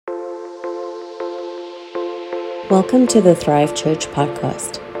Welcome to the Thrive Church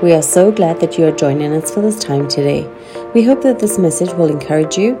podcast. We are so glad that you are joining us for this time today. We hope that this message will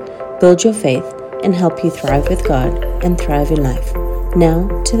encourage you, build your faith, and help you thrive with God and thrive in life. Now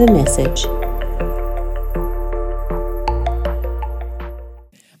to the message.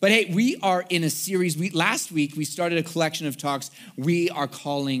 But hey, we are in a series. Last week, we started a collection of talks we are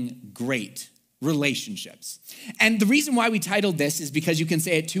calling Great Relationships. And the reason why we titled this is because you can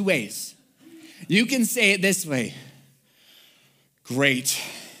say it two ways. You can say it this way: great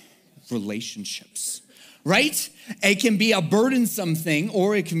relationships, right? It can be a burdensome thing,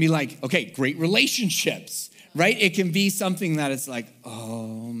 or it can be like, okay, great relationships, right? It can be something that it's like,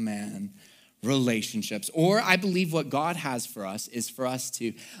 oh man, relationships. Or I believe what God has for us is for us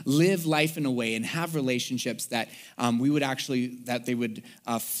to live life in a way and have relationships that they would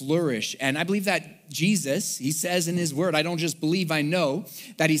flourish. And I believe that Jesus, he says in his word, I don't just believe, I know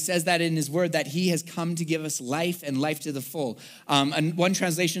that he says that in his word, that he has come to give us life and life to the full. And one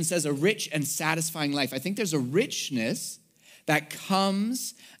translation says a rich and satisfying life. I think there's a richness that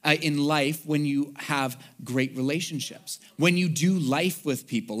comes in life when you have great relationships, when you do life with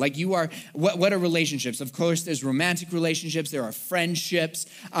people. Like what are relationships? Of course, there's romantic relationships, there are friendships,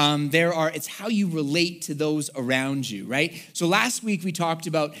 it's how you relate to those around you, right? So last week we talked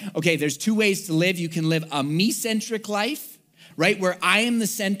about, okay, there's two ways to live. You can live a me-centric life, right? Where I am the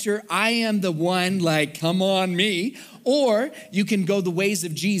center, I am the one, like, come on me. Or you can go the ways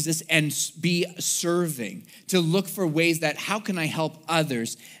of Jesus and be serving, to look for ways that how can I help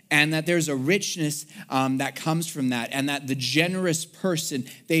others, and that there's a richness that comes from that, and that the generous person,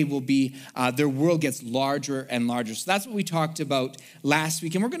 their world gets larger and larger. So that's what we talked about last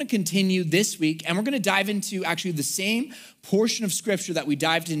week, and we're going to continue this week, and we're going to dive into actually the same portion of scripture that we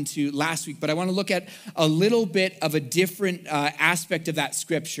dived into last week, but I want to look at a little bit of a different aspect of that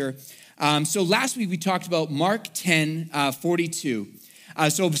scripture. So last week we talked about Mark 10:42.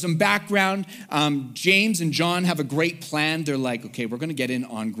 So some background, James and John have a great plan. They're like, okay, we're going to get in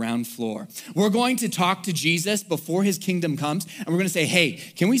on ground floor. We're going to talk to Jesus before his kingdom comes, and we're going to say, hey,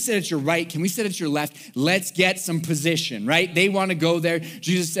 can we sit at your right? Can we sit at your left? Let's get some position, right? They want to go there.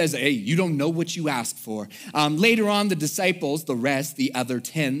 Jesus says, hey, you don't know what you ask for. Later on, the disciples, the other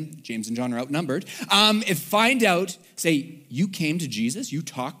 10, James and John are outnumbered, find out, say, you came to Jesus, you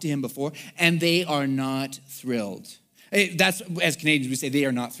talked to him before, and they are not thrilled. That's, as Canadians, we say they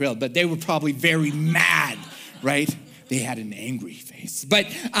are not thrilled, but they were probably very mad, right? They had an angry face. But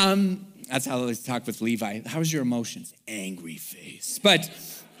that's how they talk with Levi. How's your emotions? Angry face. But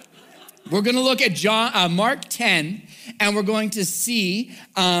we're going to look at Mark 10, and we're going to see,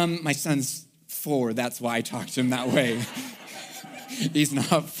 my son's 4, that's why I talk to him that way. He's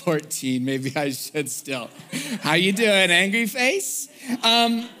not 14. Maybe I should still. How you doing, angry face?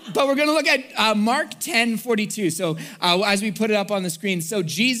 But we're going to look at Mark 10:42. So as we put it up on the screen, so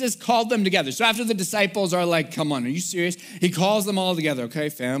Jesus called them together. So after the disciples are like, come on, are you serious? He calls them all together, okay,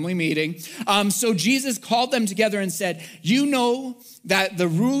 family meeting. So Jesus called them together and said, you know that the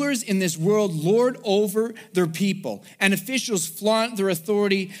rulers in this world lord over their people, and officials flaunt their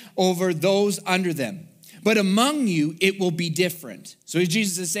authority over those under them. But among you, it will be different. So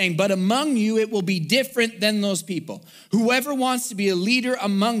Jesus is saying, but among you, it will be different than those people. Whoever wants to be a leader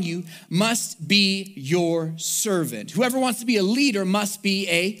among you must be your servant. Whoever wants to be a leader must be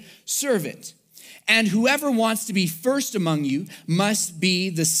a servant. And whoever wants to be first among you must be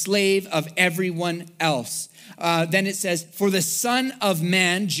the slave of everyone else. Then it says, for the Son of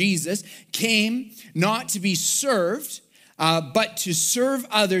Man, Jesus, came not to be served, but to serve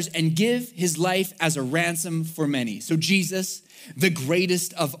others and give his life as a ransom for many. So Jesus, the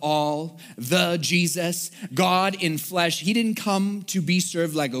greatest of all, the Jesus, God in flesh, he didn't come to be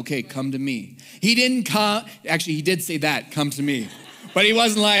served like, okay, come to me. He didn't come, actually he did say that, come to me. But he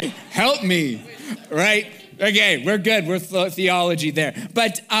wasn't like, help me, right? Okay, we're good, we're theology there.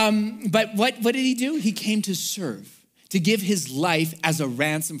 But what did he do? He came to serve, to give his life as a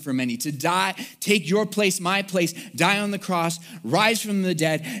ransom for many, to die, take your place, my place, die on the cross, rise from the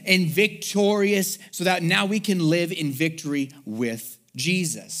dead, and victorious, so that now we can live in victory with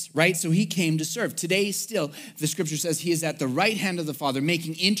Jesus, right? So he came to serve. Today still, the scripture says he is at the right hand of the Father,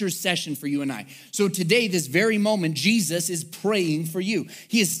 making intercession for you and I. So today, this very moment, Jesus is praying for you.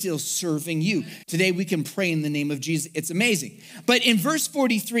 He is still serving you. Today we can pray in the name of Jesus. It's amazing. But in verse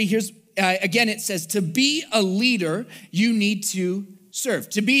 43, again, it says, to be a leader, you need to serve.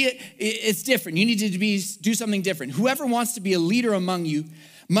 It's different. You need to do something different. Whoever wants to be a leader among you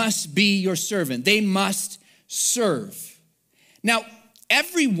must be your servant. They must serve. Now,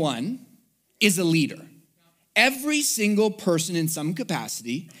 everyone is a leader. Every single person in some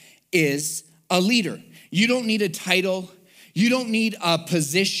capacity is a leader. You don't need a title. You don't need a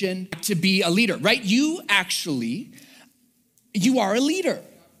position to be a leader, right? You are a leader,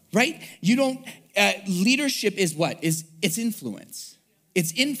 right? Leadership is what? It's influence.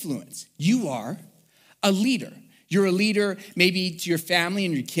 It's influence. You are a leader. You're a leader maybe to your family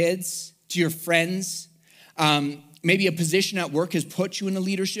and your kids, to your friends. Maybe a position at work has put you in a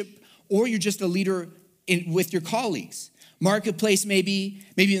leadership, or you're just a leader with your colleagues. Marketplace, maybe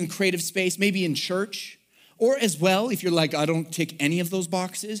in creative space, maybe in church. Or as well, if you're like, I don't tick any of those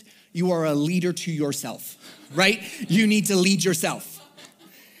boxes, you are a leader to yourself, right? You need to lead yourself.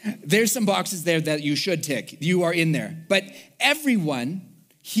 There's some boxes there that you should tick. You are in there. But everyone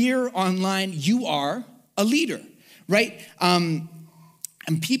here online, you are a leader, right? And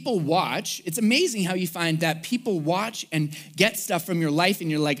people watch. It's amazing how you find that people watch and get stuff from your life and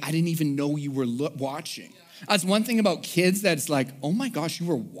you're like, I didn't even know you were watching. That's one thing about kids that's like, oh my gosh, you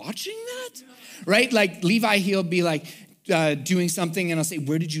were watching that? Right? Like Levi, he'll be like doing something and I'll say,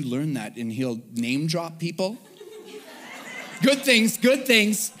 where did you learn that? And he'll name drop people. Good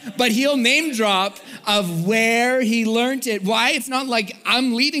things. But he'll name drop of where he learned it. Why? It's not like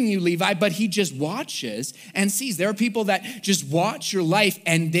I'm leading you, Levi, but he just watches and sees. There are people that just watch your life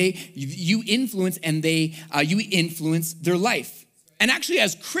and you influence their life. And actually,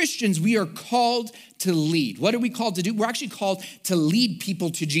 as Christians, we are called to lead. What are we called to do? We're actually called to lead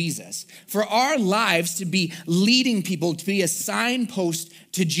people to Jesus. For our lives to be leading people, to be a signpost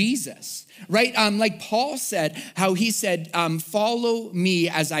to Jesus, right? Like Paul said, how he said, follow me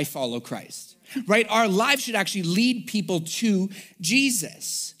as I follow Christ, right? Our lives should actually lead people to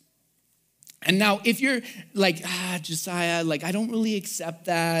Jesus. And now if you're like, Josiah, like I don't really accept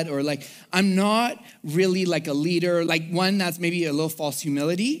that, or like I'm not really like a leader, like one, that's maybe a little false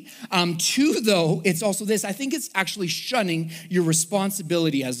humility. Two, though, it's also this, I think it's actually shunning your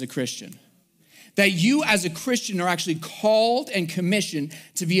responsibility as a Christian. That you as a Christian are actually called and commissioned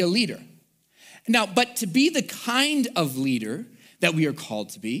to be a leader. Now, but to be the kind of leader that we are called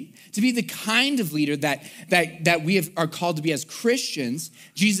to be the kind of leader that we are called to be as Christians,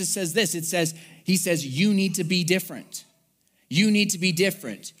 Jesus says this, he says, you need to be different. You need to be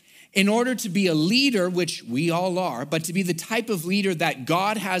different. In order to be a leader, which we all are, but to be the type of leader that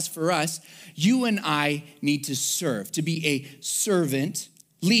God has for us, you and I need to serve, to be a servant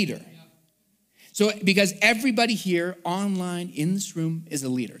leader. So, because everybody here online in this room is a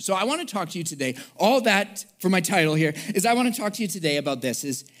leader. So I want to talk to you today. All that for my title here is I want to talk to you today about this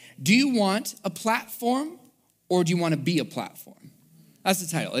is, do you want a platform or do you want to be a platform? That's the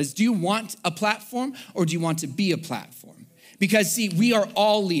title is, do you want a platform or do you want to be a platform? Because see, we are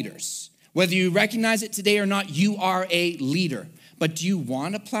all leaders. Whether you recognize it today or not, you are a leader. But do you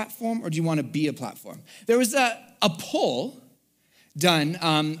want a platform or do you want to be a platform? There was a poll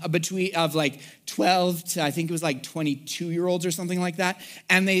done between of like 12 to I think it was like 22-year-olds or something like that.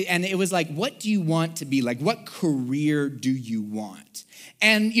 And it was like, what do you want to be? Like, what career do you want?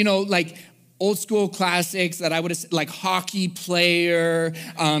 And, like old school classics that I would have said, like hockey player,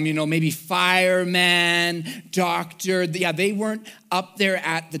 maybe fireman, doctor. Yeah, they weren't up there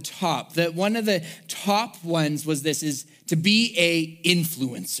at the top. One of the top ones was this, is to be a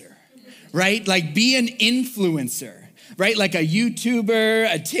influencer, right? Like be an influencer. Right? Like a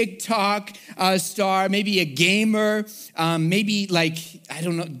YouTuber, a TikTok star, maybe a gamer, maybe like, I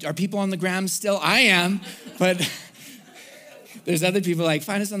don't know, are people on the gram still? I am, but there's other people like,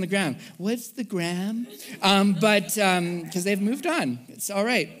 find us on the gram. What's the gram? Because they've moved on. It's all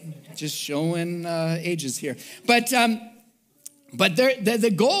right. Just showing ages here. But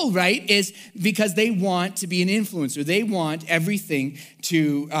the goal, right, is because they want to be an influencer. They want everything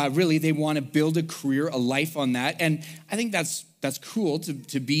to they want to build a career, a life on that. And I think that's cool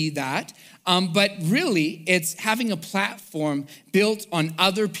to be that. But really, it's having a platform built on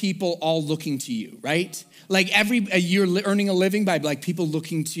other people all looking to you, right? Like you're earning a living by like people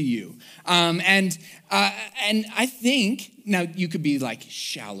looking to you. And I think, now you could be like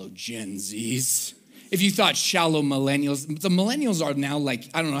shallow Gen Zs. If you thought shallow millennials, the millennials are now like,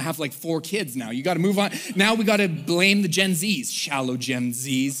 I don't know, have like 4 kids now. You got to move on. Now we got to blame the Gen Zs, shallow Gen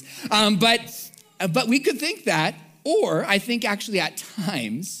Zs. But we could think that, or I think actually at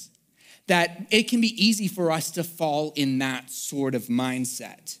times that it can be easy for us to fall in that sort of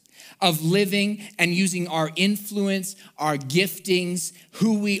mindset of living and using our influence, our giftings,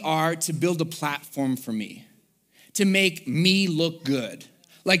 who we are to build a platform for me, to make me look good.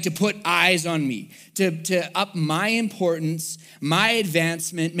 Like to put eyes on me, to up my importance, my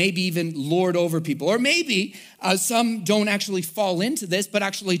advancement, maybe even lord over people. Or maybe some don't actually fall into this, but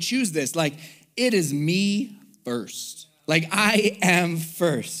actually choose this. Like, it is me first. Like, I am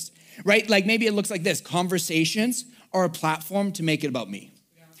first, right? Like maybe it looks like this. Conversations are a platform to make it about me.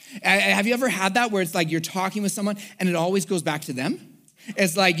 Have you ever had that where it's like you're talking with someone and it always goes back to them?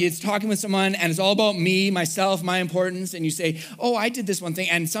 It's like it's talking with someone and it's all about me, myself, my importance. And you say, oh, I did this one thing.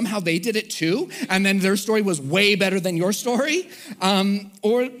 And somehow they did it too. And then their story was way better than your story.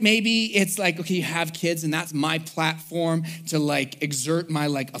 Or maybe it's like, okay, you have kids and that's my platform to like exert my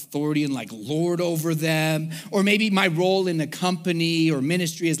like authority and like lord over them. Or maybe my role in a company or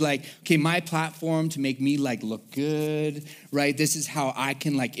ministry is like, okay, my platform to make me like look good, right? This is how I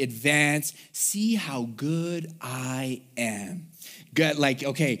can like advance. See how good I am. Good, like,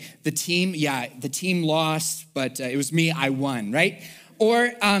 okay, the team lost, but it was me, I won, right?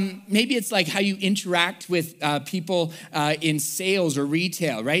 Or maybe it's like how you interact with people in sales or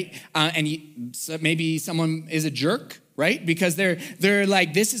retail, right? So maybe someone is a jerk, right? Because they're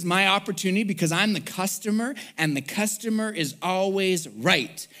like, this is my opportunity because I'm the customer and the customer is always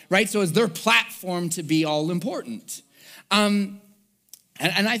right? So it's their platform to be all important.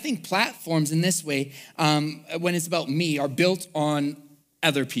 And I think platforms in this way, when it's about me, are built on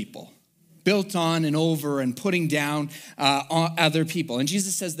other people, built on and over and putting down on other people. And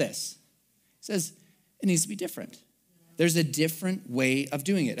Jesus says this, he says, it needs to be different. There's a different way of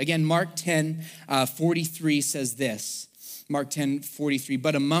doing it. Again, Mark 10:43 says this, Mark 10:43,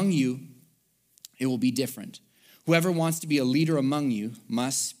 but among you, it will be different. Whoever wants to be a leader among you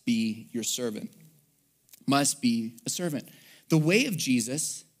must be your servant, must be a servant. The way of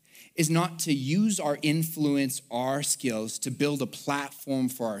Jesus is not to use our influence, our skills to build a platform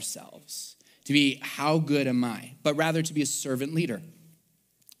for ourselves, to be how good am I, but rather to be a servant leader,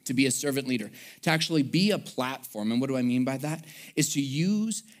 to actually be a platform. And what do I mean by that? Is to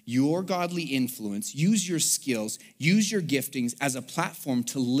use your godly influence, use your skills, use your giftings as a platform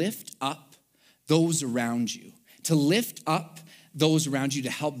to lift up those around you, to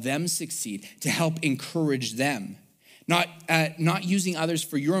help them succeed, to help encourage them. Not using others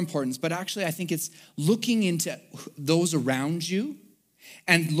for your importance, but actually I think it's looking into those around you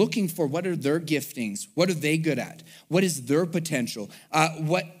and looking for what are their giftings, what are they good at, what is their potential,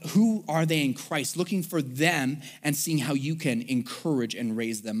 who are they in Christ, looking for them and seeing how you can encourage and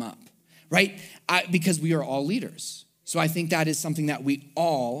raise them up, right? Because we are all leaders. So I think that is something that we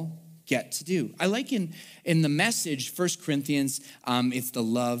all get to do. I like in the Message, 1 Corinthians, it's the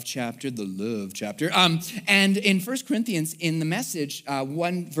love chapter. And in 1 Corinthians, in the Message,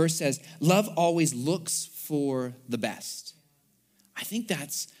 one verse says, love always looks for the best. I think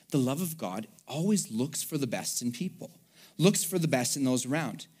that's the love of God, always looks for the best in people, looks for the best in those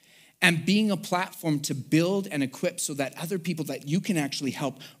around. And being a platform to build and equip so that other people, that you can actually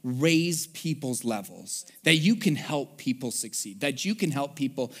help raise people's levels, that you can help people succeed, that you can help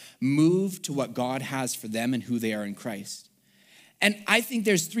people move to what God has for them and who they are in Christ. And I think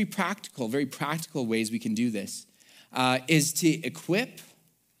there's three very practical ways we can do this, is to equip,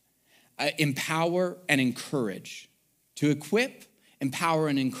 empower, and encourage. To equip, empower,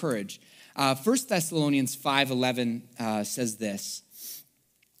 and encourage. 1 Thessalonians 5:11 says this.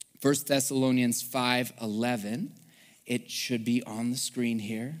 1 Thessalonians 5:11. It should be on the screen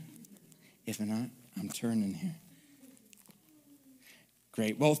here. If not, I'm turning here.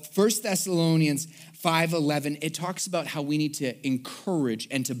 Great. Well, 1 Thessalonians 5:11, it talks about how we need to encourage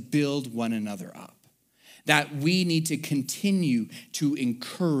and to build one another up. That we need to continue to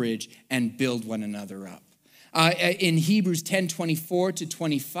encourage and build one another up. In Hebrews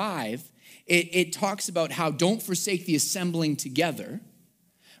 10:24-25, it talks about how don't forsake the assembling together.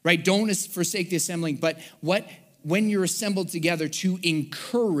 Right? Don't forsake the assembling, but when you're assembled together to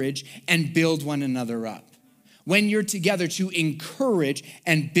encourage and build one another up. When you're together to encourage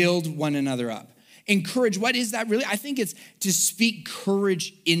and build one another up. Encourage, what is that really? I think it's to speak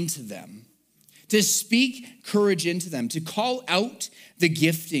courage into them. To speak courage into them, to call out the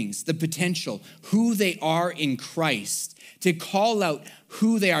giftings, the potential, who they are in Christ, to call out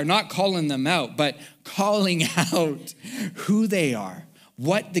who they are, not calling them out, but calling out who they are.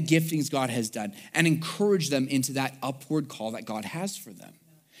 What the giftings God has done, and encourage them into that upward call that God has for them,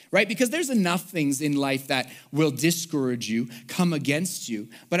 right? Because there's enough things in life that will discourage you, come against you,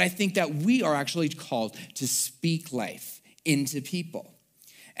 but I think that we are actually called to speak life into people.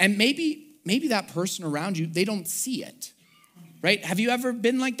 And maybe that person around you, they don't see it, right? Have you ever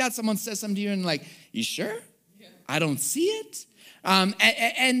been like that? Someone says something to you and like, you sure? Yeah. I don't see it.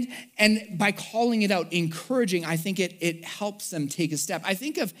 And by calling it out, encouraging, I think it helps them take a step. I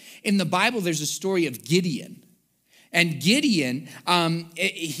think of, in the Bible, there's a story of Gideon. And Gideon,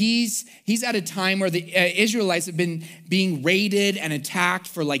 he's at a time where the Israelites have been being raided and attacked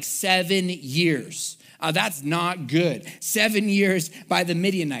for like 7 years. That's not good. 7 years by the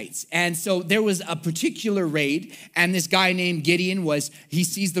Midianites. And so there was a particular raid, and this guy named Gideon he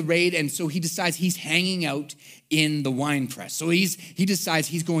sees the raid, and so he decides he's hanging out in the wine press. So he decides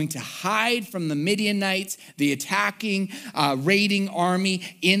he's going to hide from the Midianites, the attacking, raiding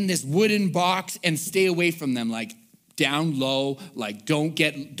army, in this wooden box and stay away from them, like down low, like don't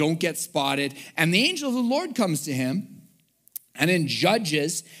get spotted. And the angel of the Lord comes to him, and in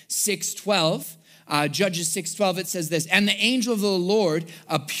Judges 6:12, it says this, and the angel of the Lord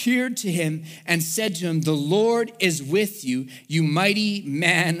appeared to him and said to him, the Lord is with you, you mighty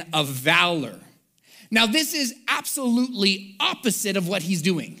man of valor. Now, this is absolutely opposite of what he's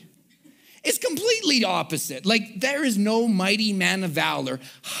doing. It's completely opposite. Like, there is no mighty man of valor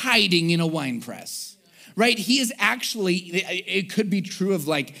hiding in a wine press, right? He is actually, it could be true of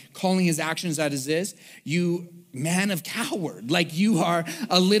like calling his actions as is, you man of coward, like you are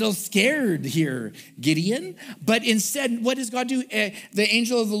a little scared here, Gideon. But instead, what does God do? The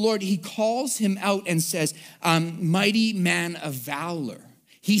angel of the Lord, he calls him out and says, mighty man of valor.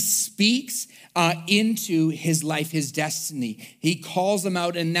 He speaks into his life, his destiny. He calls them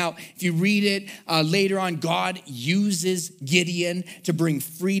out. And now, if you read it later on, God uses Gideon to bring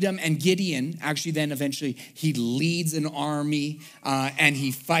freedom. And Gideon, actually then eventually, he leads an army and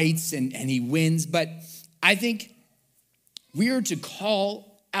he fights and he wins. But I think we are to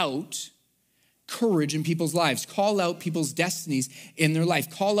call out courage in people's lives, call out people's destinies in their life,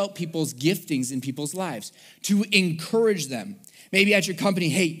 call out people's giftings in people's lives, to encourage them. Maybe at your company,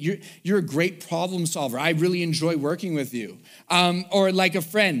 hey, you're a great problem solver. I really enjoy working with you. Or like a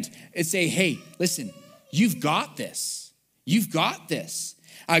friend, say, hey, listen, you've got this. You've got this.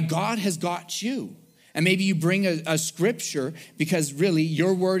 God has got you. And maybe you bring a scripture because really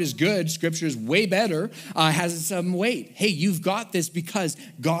your word is good. Scripture is way better, has some weight. Hey, you've got this because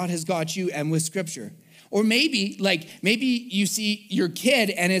God has got you and with scripture. Or maybe you see your kid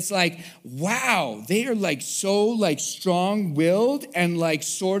and it's like, wow, they are like so like strong-willed and like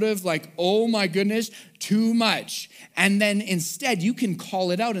sort of like, oh my goodness, too much. And then instead you can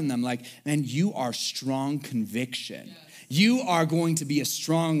call it out in them like, man, you are strong conviction. You are going to be a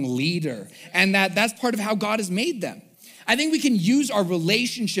strong leader. And that's part of how God has made them. I think we can use our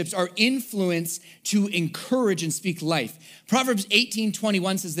relationships, our influence to encourage and speak life. Proverbs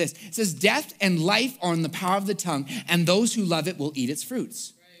 18:21 says this. It says, death and life are in the power of the tongue, and those who love it will eat its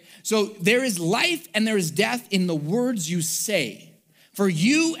fruits. So there is life and there is death in the words you say for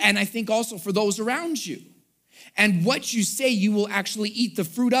you, and I think also for those around you. And what you say, you will actually eat the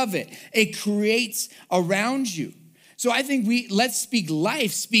fruit of it. It creates around you. So I think let's speak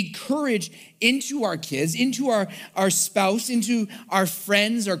life, speak courage into our kids, into our spouse, into our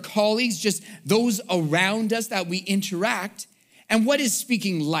friends, our colleagues, just those around us that we interact. And what is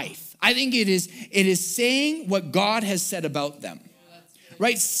speaking life? I think it is saying what God has said about them.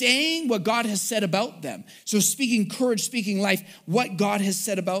 Right? Saying what God has said about them. So speaking courage, speaking life, what God has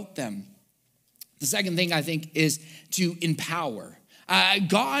said about them. The second thing I think is to empower.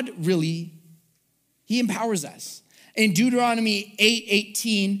 God really, he empowers us. In Deuteronomy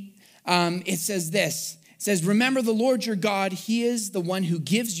 8:18, it says this. It says, remember the Lord your God, he is the one who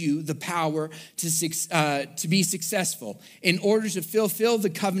gives you the power to be successful in order to fulfill the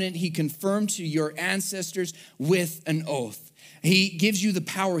covenant he confirmed to your ancestors with an oath. He gives you the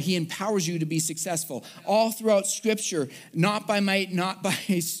power. He empowers you to be successful. All throughout Scripture, not by might, not by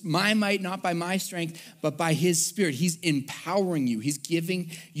my might, not by my strength, but by his Spirit. He's empowering you. He's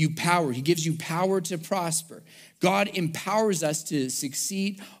giving you power. He gives you power to prosper. God empowers us to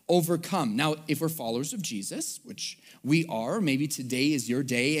succeed, overcome. Now, if we're followers of Jesus, which we are, maybe today is your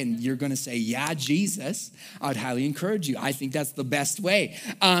day and you're going to say, yeah, Jesus, I'd highly encourage you. I think that's the best way.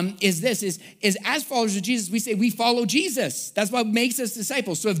 Is as followers of Jesus, we say we follow Jesus. That's what makes us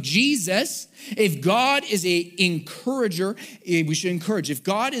disciples. So if God is an encourager, we should encourage. If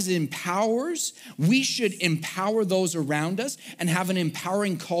God empowers, we should empower those around us and have an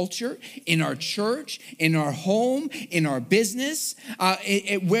empowering culture in our church, in our home, in our business,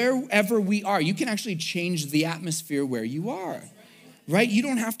 wherever we are. You can actually change the atmosphere where you are, right? You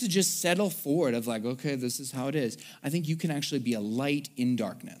don't have to just settle for it of like, okay, this is how it is. I think you can actually be a light in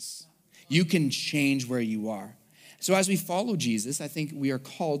darkness. You can change where you are. So as we follow Jesus, I think we are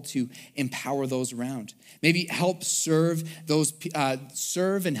called to empower those around. Maybe help serve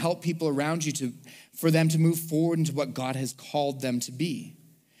and help people around you for them to move forward into what God has called them to be,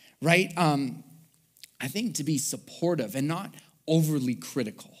 right? I think to be supportive and not overly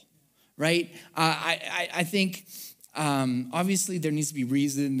critical, right? I think obviously there needs to be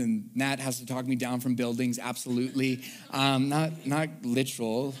reason, and Nat has to talk me down from buildings, absolutely. Not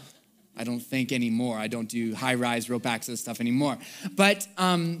literal. I don't think anymore. I don't do high-rise rope access stuff anymore. But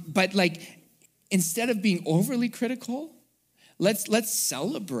like, instead of being overly critical, let's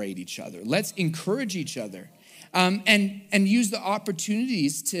celebrate each other. Let's encourage each other, and use the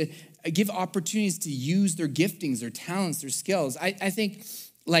opportunities to give opportunities to use their giftings, their talents, their skills. I think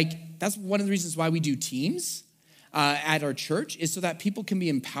like that's one of the reasons why we do teams at our church, is so that people can be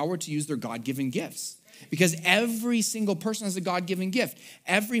empowered to use their God-given gifts. Because every single person has a God-given gift.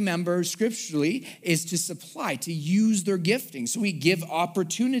 Every member scripturally is to supply, to use their gifting. So we give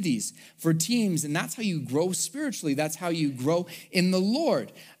opportunities for teams, and that's how you grow spiritually. That's how you grow in the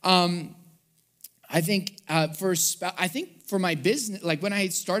Lord. I think for my business, like when I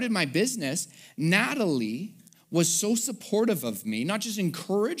started my business, Natalie was so supportive of me, not just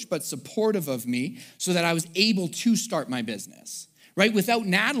encouraged, but supportive of me, so that I was able to start my business. Right? Without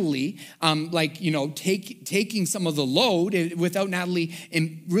Natalie, taking some of the load, without Natalie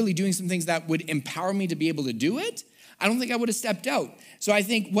really doing some things that would empower me to be able to do it, I don't think I would have stepped out. So I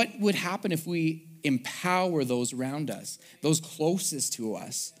think what would happen if we empower those around us, those closest to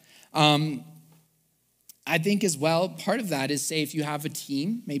us? I think as well, part of that is, say, if you have a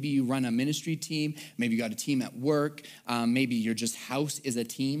team, maybe you run a ministry team, maybe you got a team at work, maybe your just house is a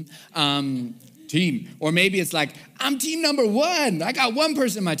team. Or maybe it's like, I'm team number 1. I got one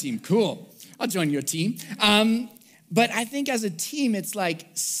person in my team. Cool. I'll join your team. But I think as a team, it's like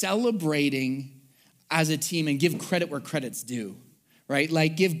celebrating as a team and give credit where credit's due, right?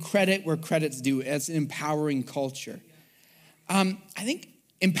 Like give credit where credit's due. It's an empowering culture. I think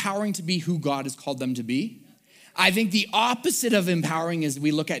empowering to be who God has called them to be. I think the opposite of empowering is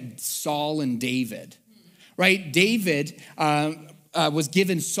we look at Saul and David, right? David was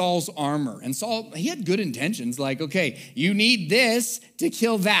given Saul's armor. And Saul, he had good intentions. Like, okay, you need this to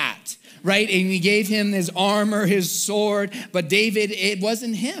kill that, right? And he gave him his armor, his sword. But David, it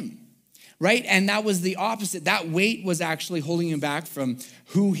wasn't him, right? And that was the opposite. That weight was actually holding him back from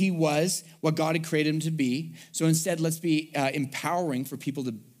who he was, what God had created him to be. So instead, let's be empowering for people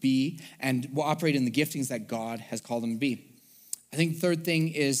to be and operate in the giftings that God has called them to be. I think the third thing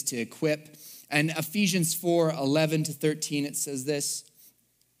is to equip. And Ephesians 4:11-13, it says this.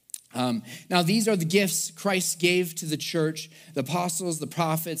 Now, these are the gifts Christ gave to the church: the apostles, the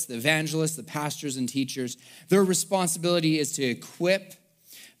prophets, the evangelists, the pastors, and teachers. Their responsibility is to equip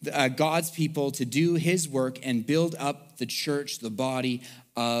God's people to do his work and build up the church, the body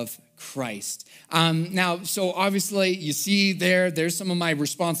of Christ. Now, so obviously, you see there's some of my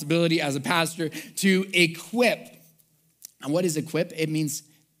responsibility as a pastor to equip. And what is equip? It means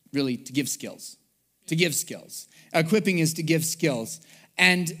really to give skills, Equipping is to give skills.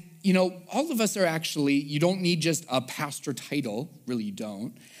 And, all of us are actually, you don't need just a pastor title. Really, you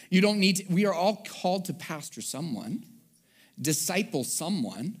don't. We are all called to pastor someone, disciple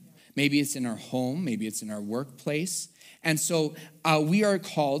someone. Maybe it's in our home, maybe it's in our workplace. And so we are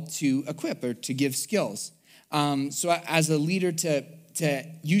called to equip or to give skills. So as a leader, to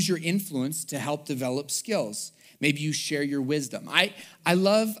use your influence to help develop skills. Maybe you share your wisdom. I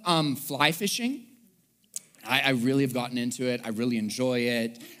love fly fishing. I really have gotten into it. I really enjoy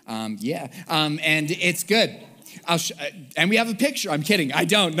it. And it's good. And we have a picture. I'm kidding. I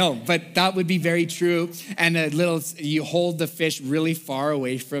don't know, but that would be very true. And you hold the fish really far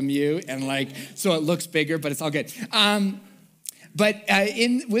away from you, and so it looks bigger, but it's all good. But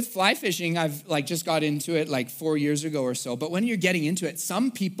with fly fishing, I've just got into it 4 years ago or so. But when you're getting into it, some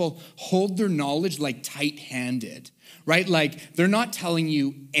people hold their knowledge tight-handed, right? They're not telling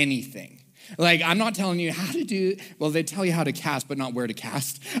you anything. I'm not telling you how to do, well, they tell you how to cast, but not where to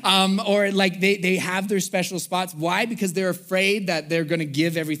cast. Or they have their special spots. Why? Because they're afraid that they're going to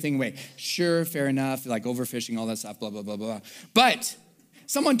give everything away. Sure, fair enough, overfishing, all that stuff, blah, blah, blah, blah. But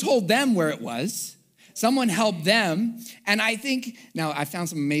someone told them where it was. Someone helped them. And I think, now I found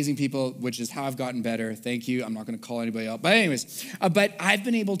some amazing people, which is how I've gotten better. Thank you. I'm not going to call anybody out. But anyways, but I've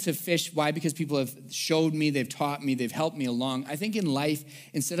been able to fish. Why? Because people have showed me, they've taught me, they've helped me along. I think in life,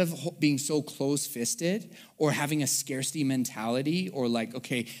 instead of being so close-fisted or having a scarcity mentality or I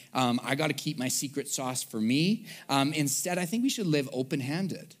got to keep my secret sauce for me, instead, I think we should live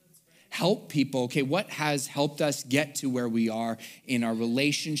open-handed. Help people. Okay, what has helped us get to where we are in our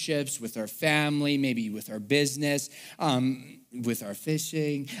relationships, with our family, maybe with our business, with our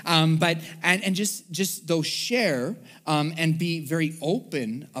fishing, but just those share and be very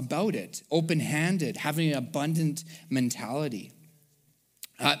open about it, open-handed, having an abundant mentality.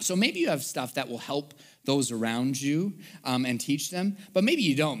 So maybe you have stuff that will help those around you and teach them, but maybe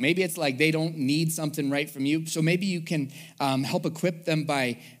you don't. Maybe it's they don't need something right from you. So maybe you can help equip them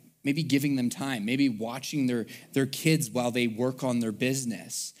by maybe giving them time, maybe watching their kids while they work on their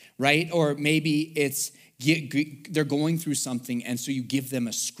business, right? Or maybe it's they're going through something, and so you give them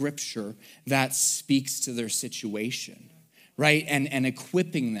a scripture that speaks to their situation, right? And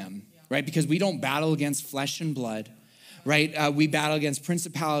equipping them, right? Because we don't battle against flesh and blood, right? We battle against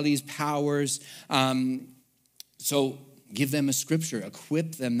principalities, powers. So give them a scripture,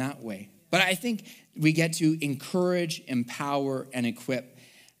 equip them that way. But I think we get to encourage, empower, and equip.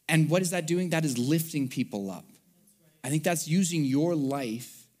 And what is that doing? That is lifting people up. I think that's using your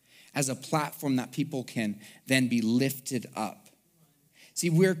life as a platform that people can then be lifted up. See,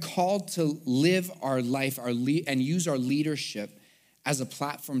 we're called to live our life and use our leadership as a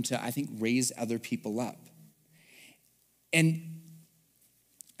platform to, I think, raise other people up. And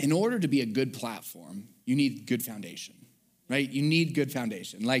in order to be a good platform, you need good foundation, right? You need good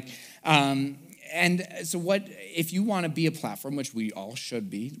foundation. And so what, if you want to be a platform, which we all should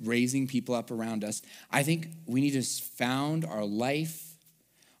be, raising people up around us, I think we need to found our life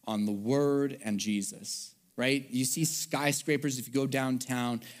on the Word and Jesus, right? You see skyscrapers, if you go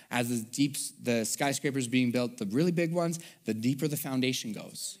downtown, as the skyscrapers being built, the really big ones, the deeper the foundation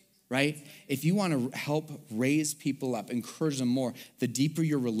goes, right? If you want to help raise people up, encourage them more, the deeper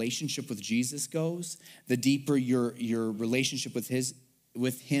your relationship with Jesus goes, the deeper your relationship with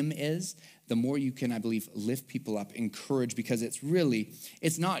him is, the more you can, I believe, lift people up, encourage, because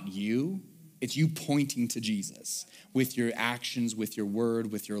it's not you, it's you pointing to Jesus with your actions, with your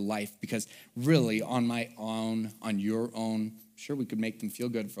word, with your life. Because really, on your own, sure, we could make them feel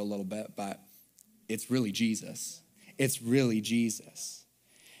good for a little bit, but it's really Jesus. It's really Jesus.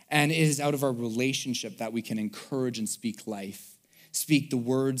 And it is out of our relationship that we can encourage and speak life, speak the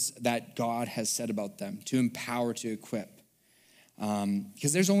words that God has said about them, to empower, to equip.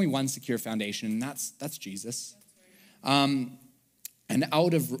 Because there's only one secure foundation, and that's Jesus. And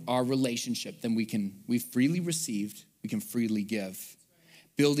out of our relationship, then we've freely received, we can freely give.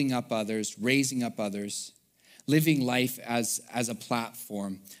 Building up others, raising up others, living life as a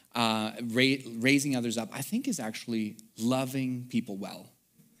platform, raising others up, I think is actually loving people well.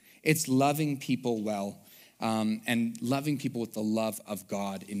 It's loving people well, and loving people with the love of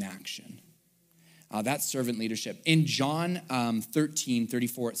God in action. That's servant leadership. In John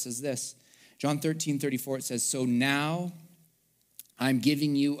 13:34, it says this. John 13:34, it says, "So now I'm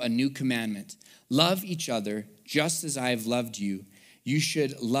giving you a new commandment. Love each other just as I have loved you. You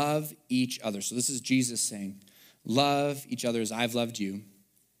should love each other." So this is Jesus saying, love each other as I've loved you.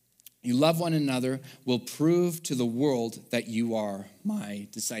 You love one another will prove to the world that you are my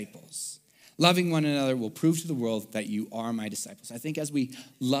disciples. Loving one another will prove to the world that you are my disciples. I think as we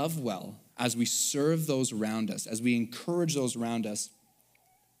love well, as we serve those around us, as we encourage those around us,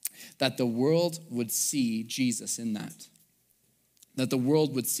 that the world would see Jesus in that. That the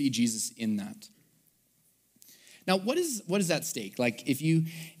world would see Jesus in that. Now, what is at stake? Like, if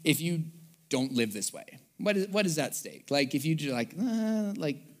you don't live this way, what is at stake? Like, if you do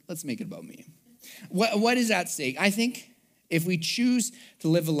let's make it about me. What is at stake? I think if we choose to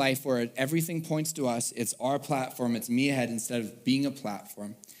live a life where everything points to us, it's our platform, it's me ahead instead of being a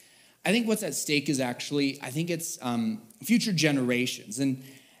platform, I think what's at stake is actually, I think it's future generations. And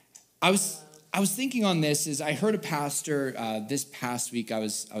I was thinking on this as I heard a pastor this past week. I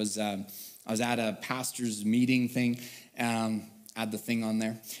was at a pastor's meeting thing. Add the thing on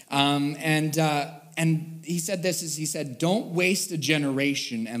there. And he said this, he said, "Don't waste a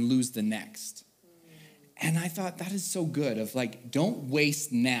generation and lose the next." And I thought that is so good of like, don't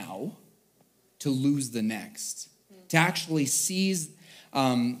waste now to lose the next. To actually seize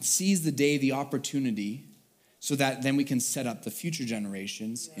the day, the opportunity, so that then we can set up the future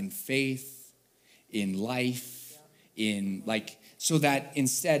generations in faith, in life, so that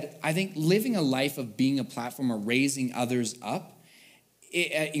instead, I think living a life of being a platform or raising others up,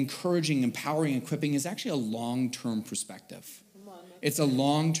 encouraging, empowering, equipping is actually a long-term perspective. It's a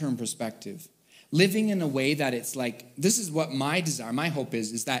long-term perspective. Living in a way that it's like, this is what my desire, my hope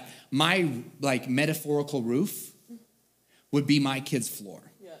is that my metaphorical roof would be my kids' floor.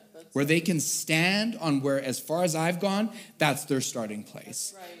 Where they can stand on where, as far as I've gone, that's their starting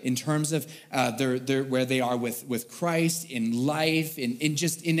place. Right. In terms of their where they are with Christ, in life,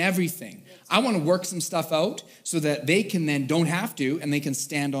 in everything. I want to work some stuff out so that they can then don't have to, and they can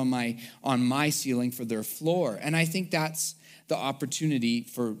stand on my ceiling for their floor. And I think that's the opportunity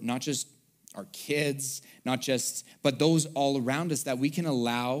for not just our kids, but those all around us, that we can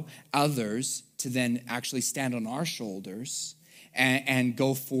allow others to then actually stand on our shoulders and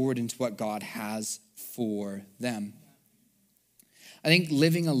go forward into what God has for them. I think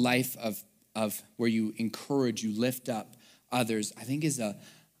living a life of where you encourage, you lift up others, I think is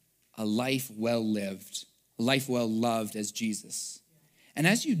a life well lived, a life well loved as Jesus. And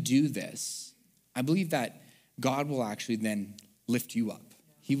as you do this, I believe that God will actually then lift you up.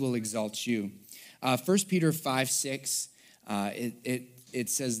 He will exalt you. 1 Peter 5:6, it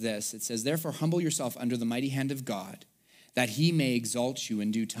says this. It says, therefore, humble yourself under the mighty hand of God, that he may exalt you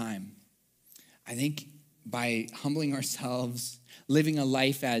in due time. I think by humbling ourselves, living a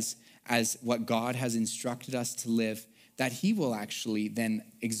life as what God has instructed us to live, that he will actually then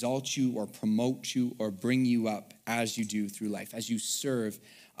exalt you or promote you or bring you up as you do through life, as you serve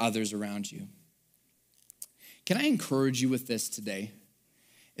others around you. Can I encourage you with this today?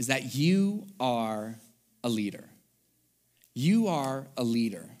 Is that you are a leader. You are a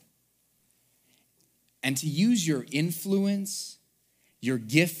leader. And to use your influence, your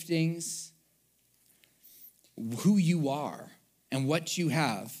giftings, who you are and what you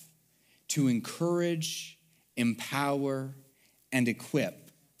have to encourage, empower, and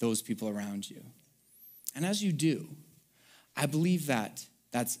equip those people around you. And as you do, I believe that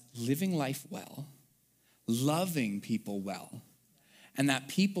that's living life well, loving people well, and that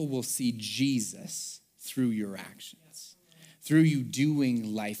people will see Jesus through your actions, through you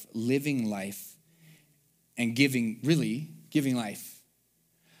doing life, living life, and giving life.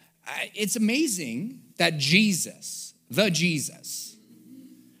 It's amazing that Jesus,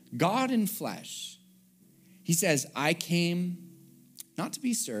 God in flesh, he says, I came not to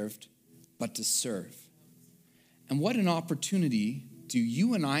be served, but to serve. And what an opportunity do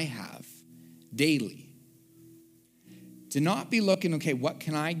you and I have daily to not be looking, okay, what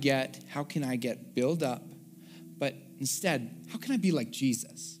can I get? How can I get built up? But instead, how can I be like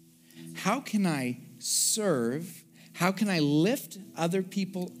Jesus? How can I serve? How can I lift other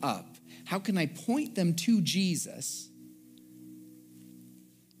people up? How can I point them to Jesus?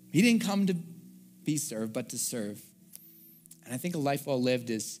 He didn't come to be served, but to serve. And I think a life well lived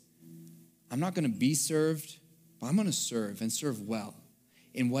is, I'm not going to be served, but I'm going to serve and serve well.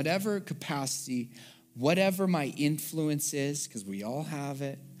 In whatever capacity, whatever my influence is, because we all have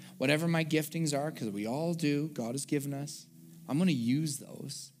it, whatever my giftings are, because we all do, God has given us, I'm going to use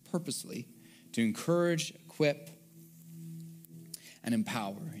those purposely to encourage, equip, and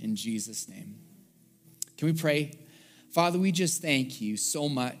empower in Jesus' name. Can we pray? Father, we just thank you so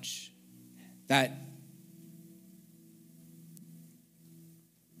much that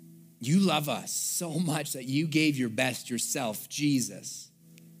you love us so much that you gave your best yourself, Jesus,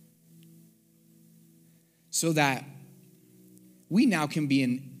 so that we now can be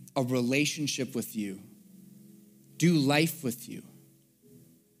in a relationship with you, do life with you,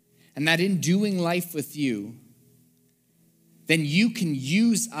 and that in doing life with you, then you can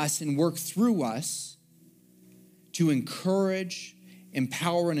use us and work through us to encourage,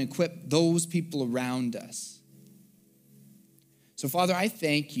 empower, and equip those people around us. So, Father, I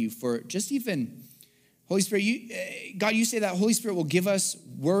thank you for just even, Holy Spirit, God, you say that Holy Spirit will give us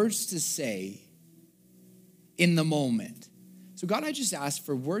words to say in the moment. So, God, I just ask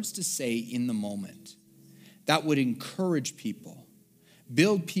for words to say in the moment that would encourage people,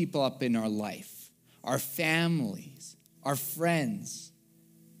 build people up in our life, our families, our friends,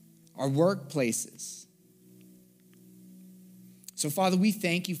 our workplaces. So, Father, we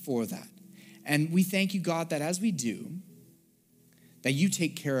thank you for that. And we thank you, God, that as we do, that you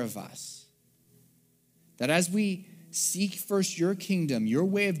take care of us. That as we seek first your kingdom, your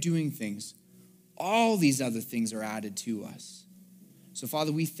way of doing things, all these other things are added to us. So,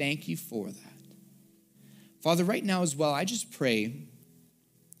 Father, we thank you for that. Father, right now as well, I just pray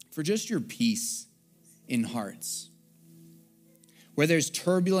for just your peace in hearts. Where there's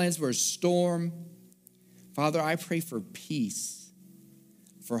turbulence, where there's storm, Father, I pray for peace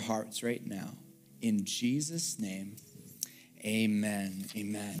for hearts right now. In Jesus' name, amen.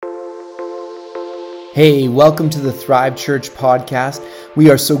 Amen. Hey, welcome to the Thrive Church podcast. We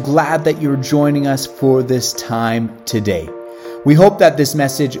are so glad that you're joining us for this time today. We hope that this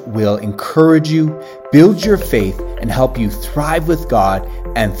message will encourage you, build your faith, and help you thrive with God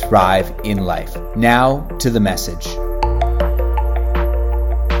and thrive in life. Now to the message.